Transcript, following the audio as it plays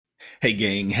Hey,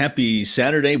 gang, happy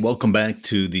Saturday. Welcome back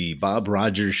to the Bob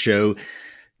Rogers Show.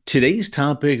 Today's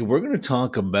topic, we're going to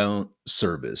talk about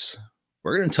service.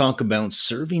 We're going to talk about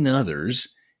serving others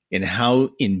and how,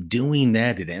 in doing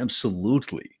that, it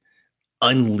absolutely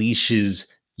unleashes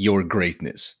your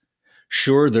greatness.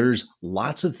 Sure, there's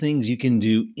lots of things you can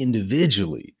do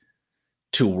individually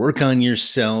to work on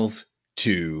yourself,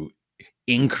 to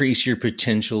increase your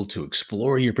potential, to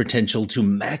explore your potential, to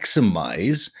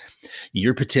maximize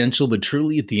your potential, but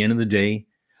truly at the end of the day,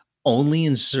 only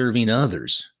in serving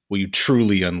others will you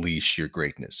truly unleash your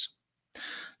greatness.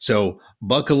 So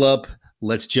buckle up,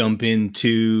 let's jump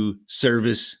into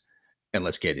service and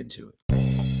let's get into it.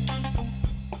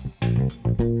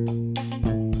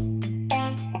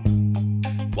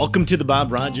 Welcome to the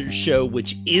Bob Rogers Show,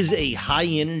 which is a high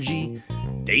energy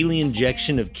daily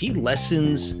injection of key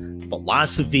lessons,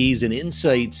 philosophies, and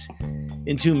insights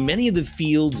into many of the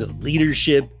fields of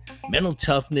leadership, mental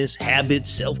toughness, habits,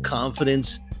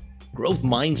 self-confidence, growth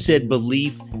mindset,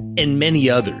 belief, and many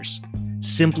others.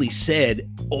 Simply said,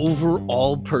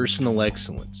 overall personal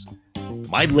excellence.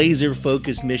 My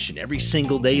laser-focused mission every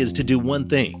single day is to do one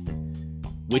thing,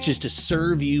 which is to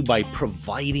serve you by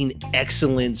providing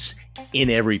excellence in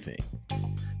everything.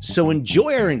 So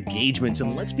enjoy our engagements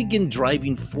and let's begin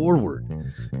driving forward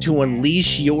to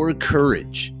unleash your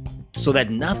courage so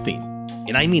that nothing,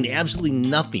 and I mean absolutely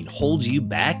nothing, holds you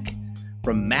back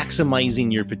from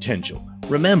maximizing your potential.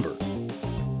 Remember,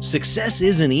 success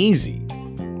isn't easy,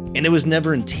 and it was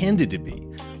never intended to be.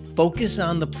 Focus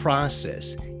on the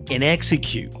process and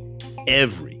execute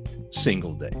every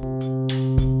single day.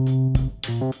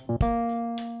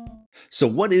 So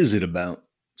what is it about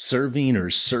serving or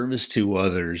service to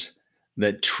others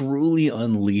that truly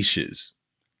unleashes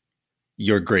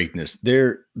your greatness?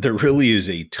 There really is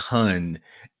a ton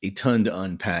to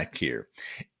unpack here.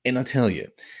 And I'll tell you,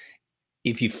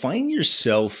 if you find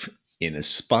yourself in a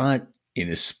spot, in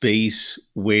a space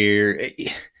where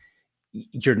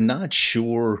you're not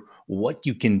sure what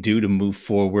you can do to move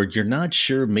forward, you're not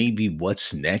sure maybe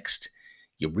what's next,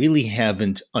 you really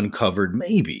haven't uncovered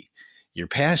maybe your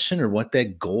passion or what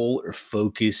that goal or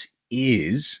focus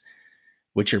is,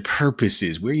 what your purpose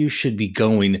is, where you should be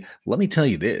going, let me tell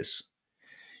you this.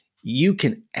 You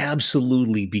can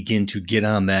absolutely begin to get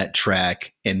on that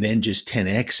track and then just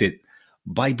 10x it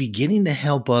by beginning to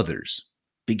help others,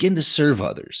 begin to serve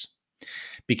others.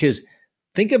 Because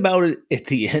think about it at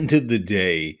the end of the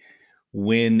day,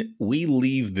 when we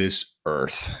leave this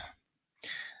earth,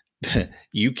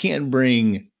 you can't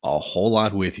bring a whole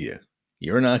lot with you.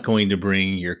 You're not going to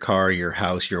bring your car, your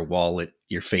house, your wallet,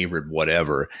 your favorite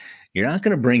whatever. You're not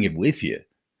going to bring it with you.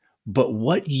 But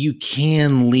what you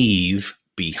can leave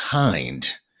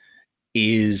behind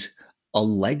is a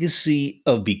legacy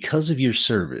of, because of your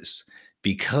service,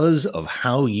 because of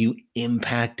how you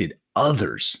impacted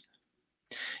others,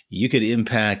 you could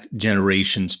impact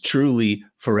generations truly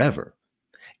forever.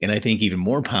 And I think even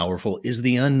more powerful is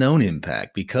the unknown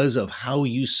impact because of how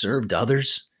you served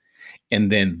others.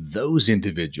 And then those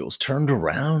individuals turned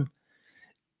around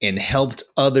and helped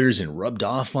others and rubbed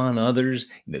off on others,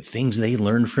 the things they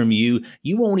learned from you.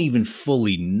 You won't even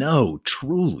fully know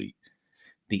truly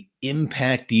the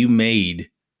impact you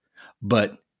made,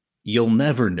 but you'll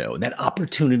never know. And that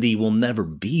opportunity will never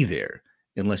be there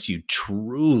unless you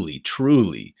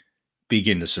truly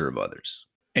begin to serve others.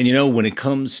 And when it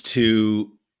comes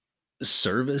to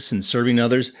service and serving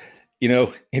others,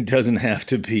 it doesn't have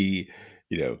to be,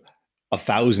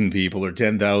 1,000 people or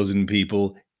 10,000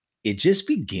 people. It just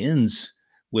begins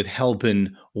with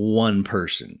helping one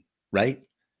person, right?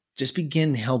 Just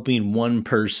begin helping one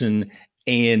person,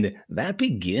 and that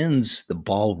begins the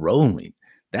ball rolling.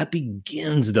 That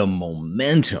begins the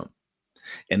momentum.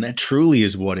 And that truly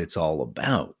is what it's all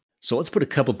about. So let's put a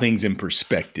couple things in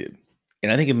perspective.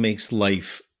 And I think it makes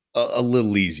life a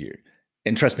little easier.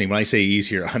 And trust me, when I say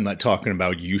easier, I'm not talking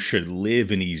about you should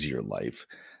live an easier life.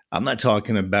 I'm not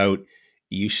talking about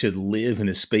you should live in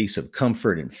a space of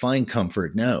comfort and find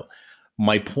comfort. No.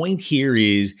 My point here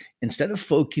is, instead of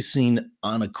focusing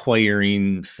on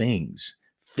acquiring things,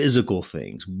 physical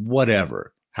things,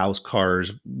 whatever, house,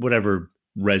 cars, whatever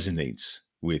resonates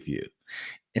with you,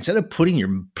 instead of putting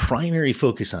your primary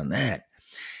focus on that,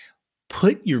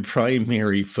 put your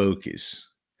primary focus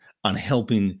on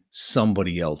helping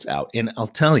somebody else out. And I'll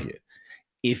tell you,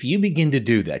 if you begin to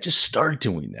do that, just start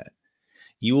doing that,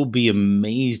 you will be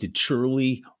amazed at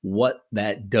truly what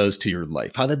that does to your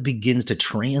life, how that begins to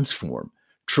transform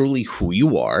truly who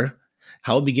you are,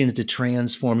 how it begins to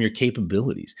transform your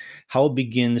capabilities, how it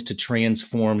begins to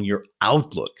transform your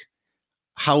outlook,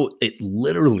 how it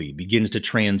literally begins to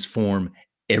transform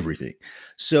everything.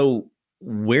 So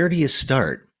where do you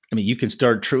start? I mean, you can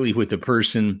start truly with the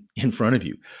person in front of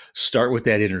you. Start with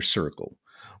that inner circle,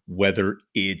 whether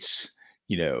it's,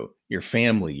 your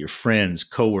family, your friends,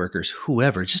 coworkers,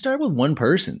 whoever. Just start with one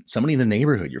person, somebody in the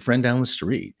neighborhood, your friend down the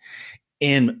street,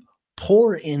 and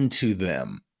pour into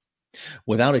them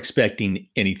without expecting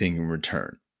anything in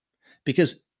return.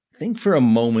 Because think for a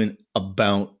moment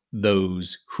about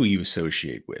those who you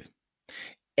associate with.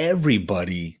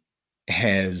 Everybody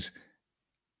has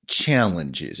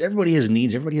challenges, everybody has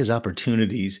needs, everybody has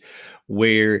opportunities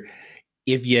where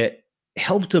if you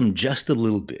helped them just a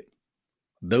little bit,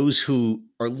 those who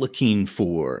are looking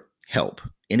for help,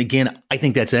 and again, I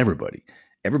think that's everybody.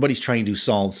 Everybody's trying to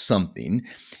solve something.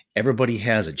 Everybody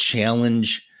has a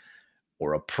challenge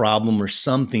or a problem or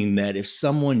something that if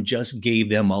someone just gave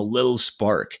them a little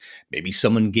spark, maybe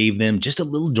someone gave them just a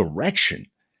little direction,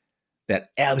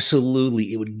 that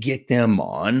absolutely it would get them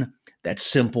on that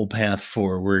simple path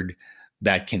forward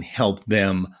that can help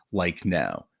them like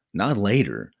now, not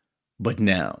later, but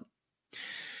now.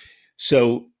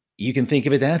 So you can think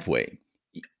of it that way.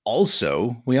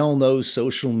 Also, we all know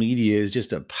social media is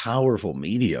just a powerful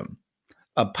medium,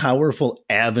 a powerful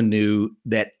avenue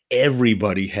that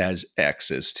everybody has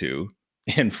access to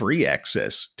and free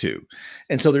access to.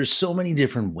 And so there's so many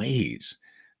different ways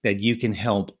that you can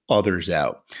help others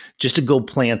out just to go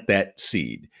plant that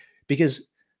seed. Because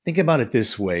think about it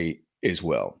this way as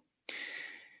well.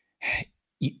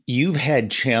 You've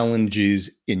had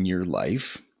challenges in your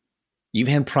life. You've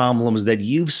had problems that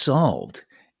you've solved,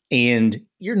 and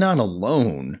you're not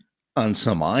alone on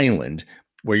some island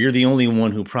where you're the only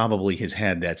one who probably has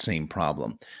had that same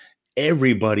problem.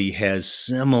 Everybody has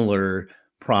similar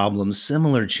problems,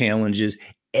 similar challenges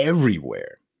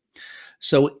everywhere.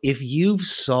 So if you've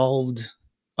solved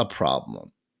a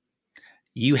problem,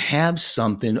 you have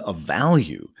something of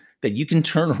value that you can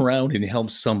turn around and help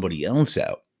somebody else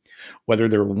out, whether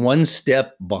they're one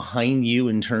step behind you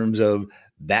in terms of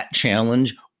that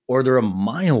challenge or they're a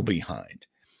mile behind.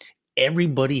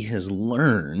 Everybody has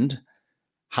learned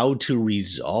how to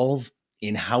resolve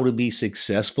and how to be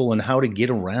successful and how to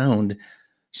get around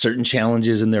certain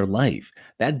challenges in their life.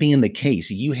 That being the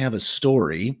case, you have a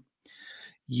story,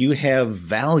 you have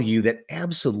value that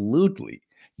absolutely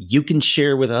you can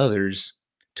share with others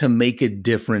to make a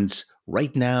difference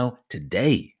right now,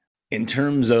 today, in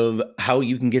terms of how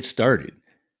you can get started.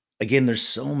 Again, there's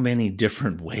so many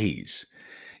different ways,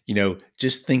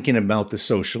 just thinking about the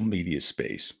social media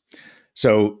space.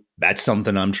 So that's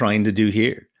something I'm trying to do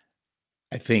here.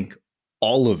 I think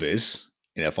all of us,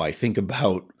 and if I think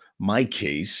about my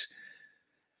case,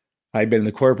 I've been in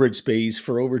the corporate space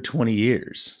for over 20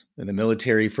 years, in the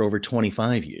military for over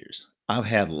 25 years. I've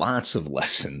had lots of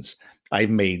lessons. I've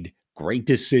made great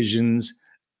decisions.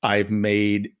 I've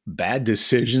made bad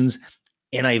decisions,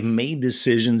 and I've made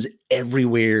decisions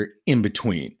everywhere in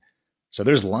between. So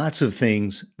there's lots of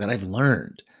things that I've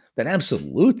learned that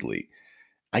absolutely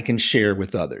I can share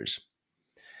with others.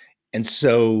 And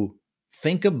so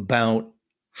think about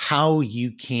how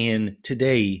you can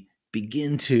today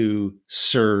begin to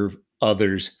serve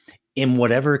others in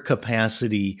whatever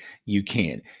capacity you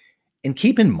can. And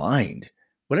keep in mind,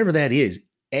 whatever that is,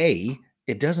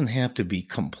 it doesn't have to be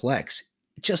complex.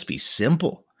 Just be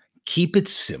simple. Keep it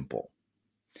simple.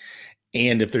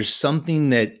 And if there's something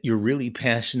that you're really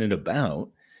passionate about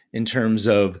in terms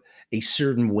of a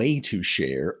certain way to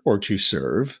share or to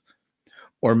serve,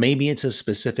 or maybe it's a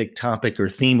specific topic or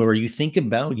theme, or you think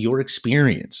about your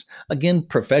experience, again,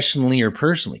 professionally or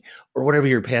personally, or whatever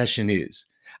your passion is,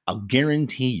 I'll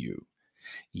guarantee you,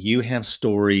 you have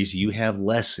stories, you have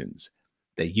lessons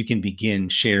that you can begin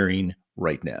sharing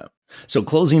right now. So,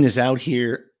 closing this out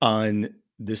here on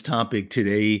this topic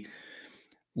today,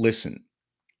 listen,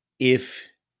 if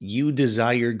you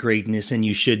desire greatness, and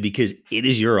you should, because it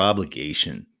is your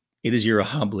obligation. It is your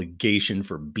obligation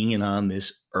for being on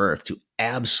this earth to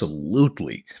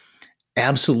absolutely,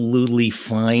 absolutely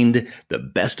find the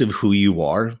best of who you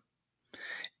are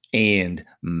and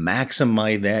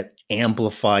maximize that,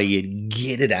 amplify it,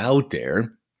 get it out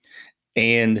there,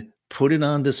 and put it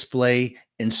on display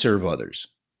and serve others.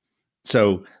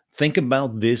 So think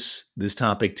about this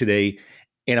topic today,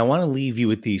 and I want to leave you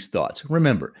with these thoughts.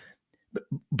 Remember,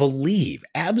 believe,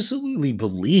 absolutely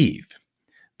believe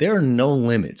there are no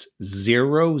limits,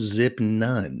 zero, zip,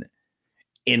 none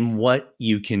in what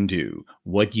you can do,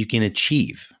 what you can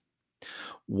achieve,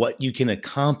 what you can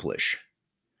accomplish.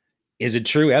 Is it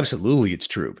true? Absolutely, it's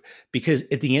true. Because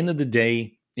at the end of the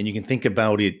day, and you can think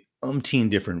about it umpteen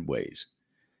different ways,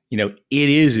 it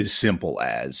is as simple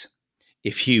as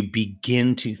if you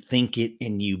begin to think it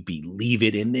and you believe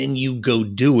it and then you go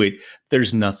do it,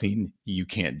 there's nothing you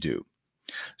can't do.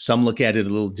 Some look at it a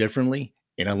little differently.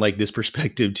 And I like this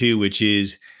perspective too, which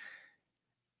is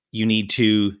you need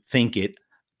to think it,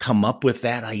 come up with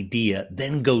that idea,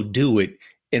 then go do it.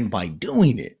 And by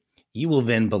doing it, you will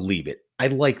then believe it. I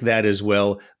like that as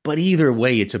well. But either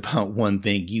way, it's about one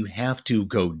thing. You have to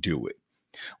go do it.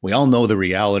 We all know the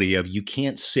reality of you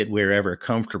can't sit wherever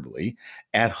comfortably,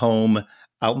 at home,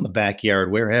 out in the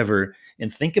backyard, wherever,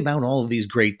 and think about all of these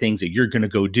great things that you're going to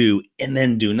go do and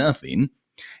then do nothing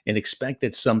and expect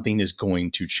that something is going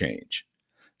to change.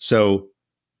 So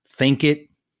think it,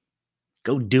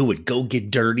 go do it, go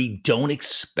get dirty. Don't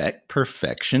expect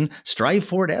perfection. Strive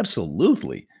for it,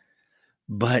 absolutely.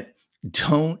 But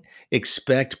don't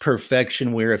expect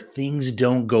perfection where if things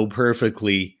don't go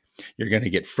perfectly, you're going to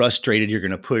get frustrated, you're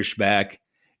going to push back,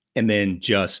 and then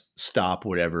just stop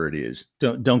whatever it is.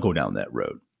 Don't go down that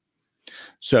road.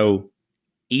 So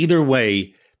either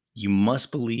way, you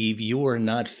must believe you are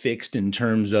not fixed in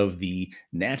terms of the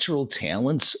natural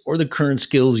talents or the current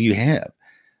skills you have.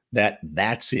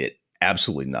 That's it.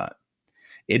 Absolutely not.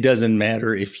 It doesn't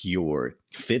matter if you're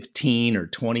 15 or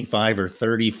 25 or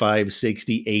 35,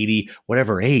 60, 80,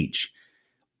 whatever age.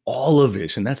 All of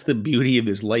us, and that's the beauty of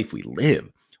this life we live,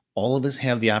 all of us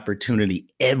have the opportunity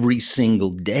every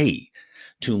single day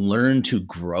to learn, to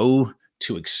grow,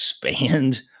 to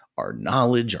expand our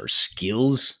knowledge, our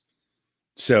skills.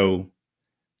 So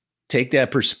take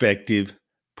that perspective,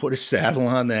 put a saddle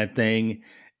on that thing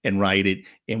and ride it.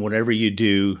 And whatever you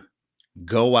do,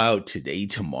 go out today,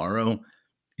 tomorrow,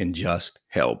 and just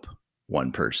help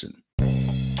one person.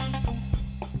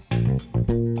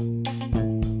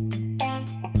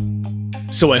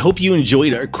 So I hope you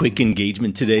enjoyed our quick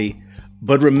engagement today.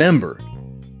 But remember,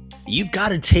 you've got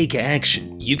to take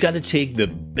action. You've got to take the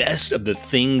best of the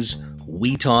things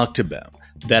we talked about,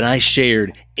 that I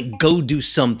shared, and go do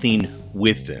something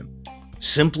with them.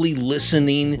 Simply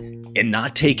listening and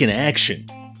not taking action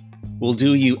will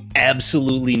do you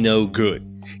absolutely no good.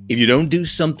 If you don't do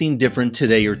something different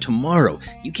today or tomorrow,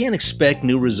 you can't expect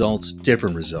new results,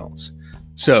 different results.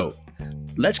 So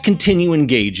let's continue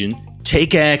engaging,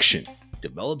 take action,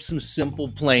 develop some simple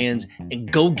plans,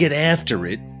 and go get after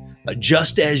it.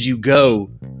 Adjust as you go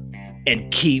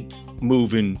and keep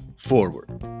moving forward.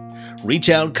 Reach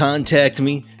out, contact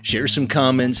me, share some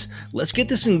comments. Let's get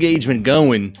this engagement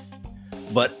going,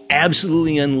 but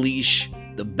absolutely unleash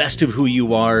the best of who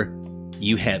you are.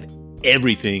 You have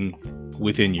everything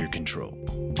within your control.